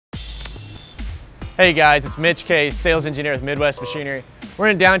Hey guys, it's Mitch Case, sales engineer with Midwest Machinery. We're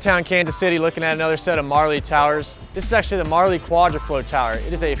in downtown Kansas City looking at another set of Marley towers. This is actually the Marley Quadraflow tower.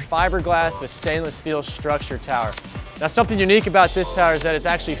 It is a fiberglass with stainless steel structure tower. Now something unique about this tower is that it's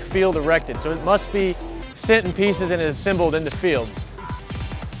actually field erected, so it must be sent in pieces and is assembled in the field.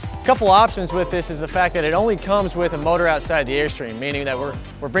 A couple options with this is the fact that it only comes with a motor outside the airstream, meaning that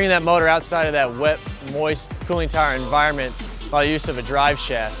we're bringing that motor outside of that wet, moist cooling tower environment by the use of a drive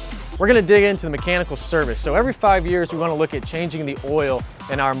shaft. We're going to dig into the mechanical service. So every 5 years we want to look at changing the oil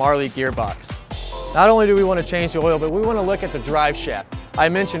in our Marley gearbox. Not only do we want to change the oil, but we want to look at the drive shaft. I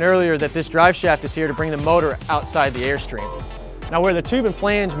mentioned earlier that this drive shaft is here to bring the motor outside the airstream. Now where the tube and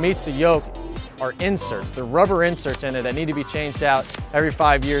flange meets the yoke are inserts, the rubber inserts in it that need to be changed out every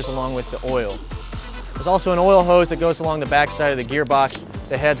 5 years along with the oil. There's also an oil hose that goes along the back side of the gearbox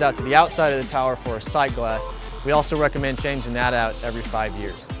that heads out to the outside of the tower for a sight glass. We also recommend changing that out every 5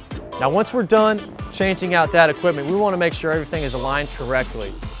 years. Now once we're done changing out that equipment, we want to make sure everything is aligned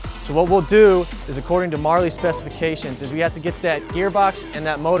correctly. So what we'll do is, according to Marley specifications, is we have to get that gearbox and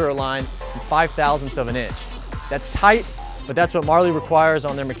that motor aligned in 5/1000ths of an inch. That's tight, but that's what Marley requires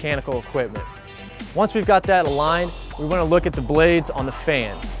on their mechanical equipment. Once we've got that aligned, we want to look at the blades on the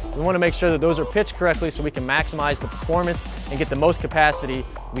fan. We want to make sure that those are pitched correctly so we can maximize the performance and get the most capacity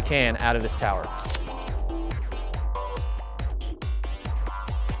we can out of this tower.